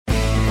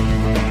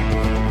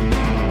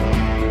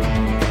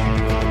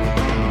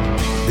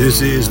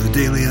This is the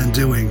Daily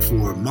Undoing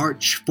for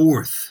March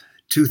 4th,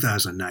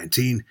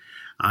 2019.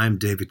 I'm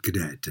David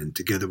Cadet, and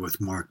together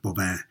with Mark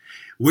Bobin,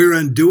 we're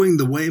undoing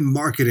the way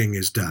marketing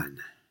is done.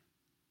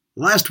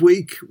 Last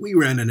week, we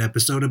ran an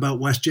episode about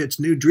WestJet's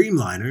new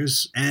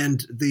Dreamliners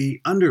and the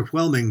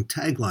underwhelming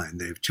tagline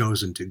they've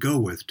chosen to go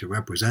with to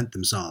represent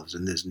themselves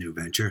in this new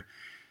venture.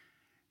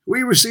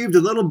 We received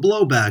a little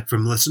blowback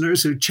from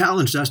listeners who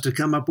challenged us to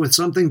come up with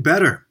something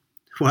better.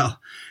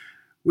 Well,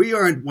 we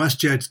aren't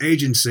WestJet's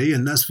agency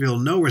and thus feel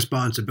no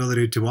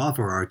responsibility to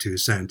offer our 2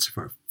 cents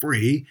for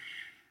free,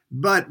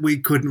 but we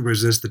couldn't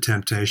resist the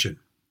temptation.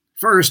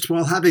 First,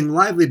 while having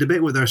lively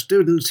debate with our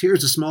students,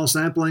 here's a small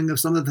sampling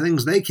of some of the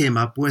things they came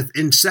up with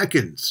in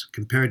seconds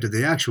compared to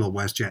the actual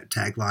WestJet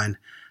tagline,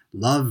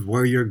 "Love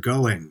where you're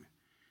going."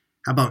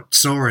 How about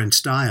 "Soar in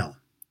style"?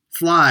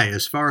 "Fly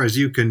as far as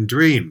you can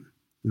dream."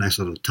 Nice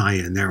little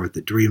tie-in there with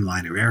the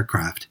Dreamliner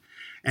aircraft.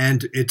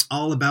 And "It's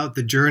all about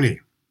the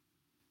journey."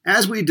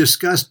 As we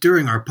discussed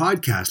during our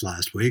podcast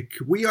last week,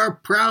 we are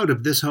proud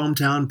of this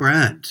hometown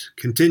brand,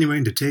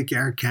 continuing to take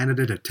Air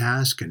Canada to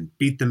task and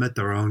beat them at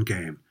their own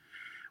game.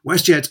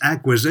 WestJet's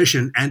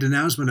acquisition and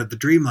announcement of the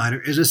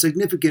Dreamliner is a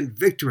significant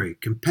victory,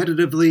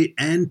 competitively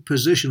and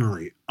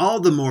positionally. All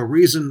the more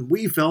reason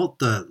we felt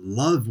the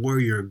 "Love where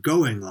you're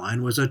going"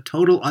 line was a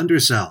total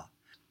undersell.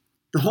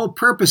 The whole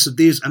purpose of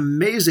these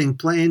amazing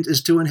planes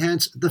is to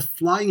enhance the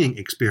flying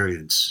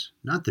experience,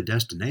 not the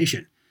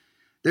destination.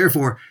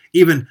 Therefore,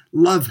 even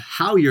 "love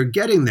how you're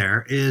getting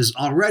there" is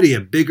already a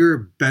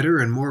bigger, better,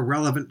 and more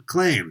relevant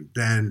claim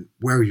than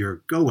 "where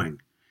you're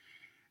going."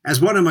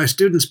 As one of my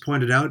students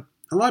pointed out,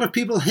 a lot of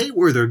people hate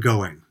where they're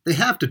going. They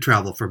have to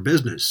travel for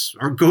business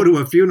or go to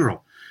a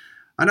funeral.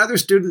 Another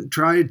student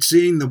tried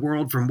seeing the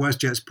world from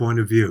WestJet's point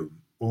of view,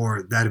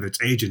 or that of its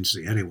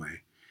agency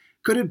anyway.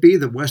 Could it be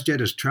that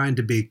WestJet is trying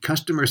to be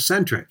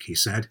customer-centric, he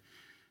said,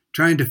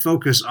 trying to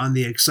focus on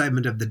the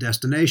excitement of the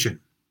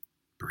destination?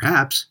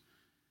 Perhaps.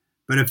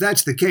 But if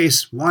that's the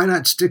case, why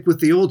not stick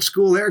with the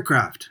old-school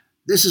aircraft?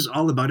 This is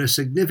all about a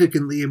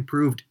significantly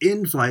improved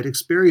in-flight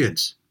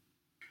experience.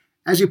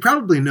 As you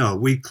probably know,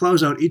 we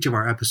close out each of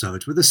our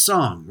episodes with a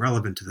song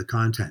relevant to the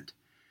content.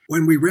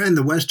 When we ran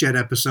the WestJet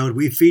episode,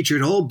 we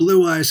featured old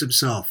Blue Eyes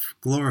himself,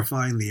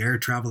 glorifying the air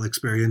travel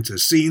experience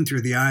as seen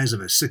through the eyes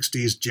of a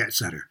 60s jet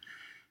setter.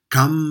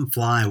 "Come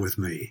fly with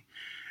me."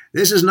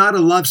 This is not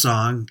a love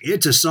song,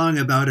 it's a song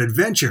about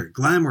adventure,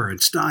 glamour,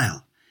 and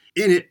style.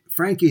 In it,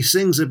 Frankie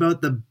sings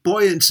about the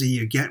buoyancy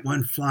you get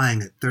when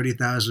flying at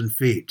 30,000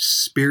 feet,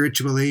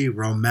 spiritually,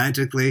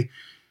 romantically,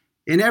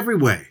 in every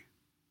way.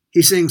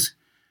 He sings,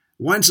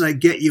 "Once I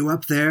get you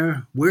up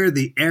there, where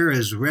the air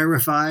is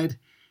rarefied,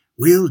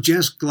 we'll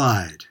just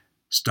glide,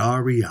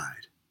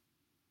 starry-eyed."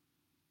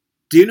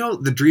 Do you know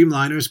the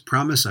Dreamliners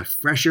promise a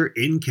fresher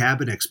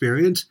in-cabin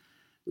experience?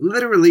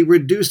 Literally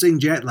reducing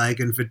jet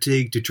lag and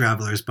fatigue to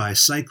travelers by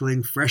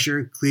cycling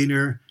fresher,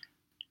 cleaner,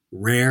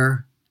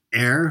 rare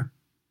air.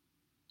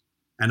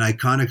 An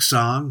iconic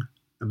song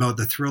about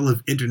the thrill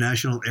of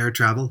international air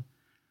travel.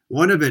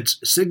 One of its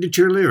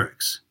signature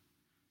lyrics.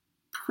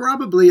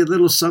 Probably a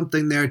little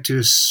something there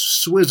to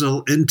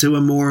swizzle into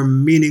a more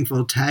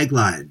meaningful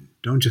tagline,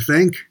 don't you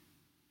think?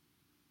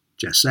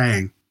 Just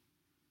saying.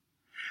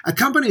 A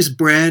company's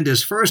brand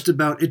is first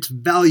about its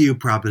value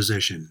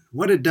proposition,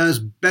 what it does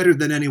better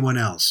than anyone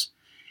else.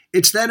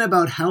 It's then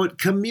about how it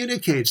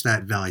communicates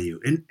that value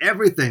in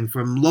everything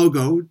from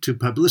logo to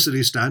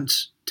publicity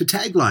stunts to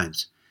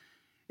taglines.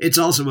 It's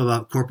also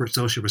about corporate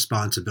social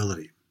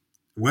responsibility.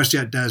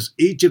 WestJet does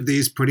each of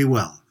these pretty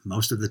well,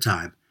 most of the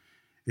time.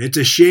 It's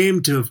a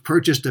shame to have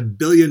purchased $1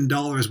 billion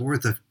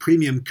worth of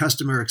premium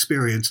customer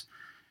experience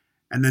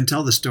and then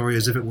tell the story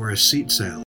as if it were a seat sale.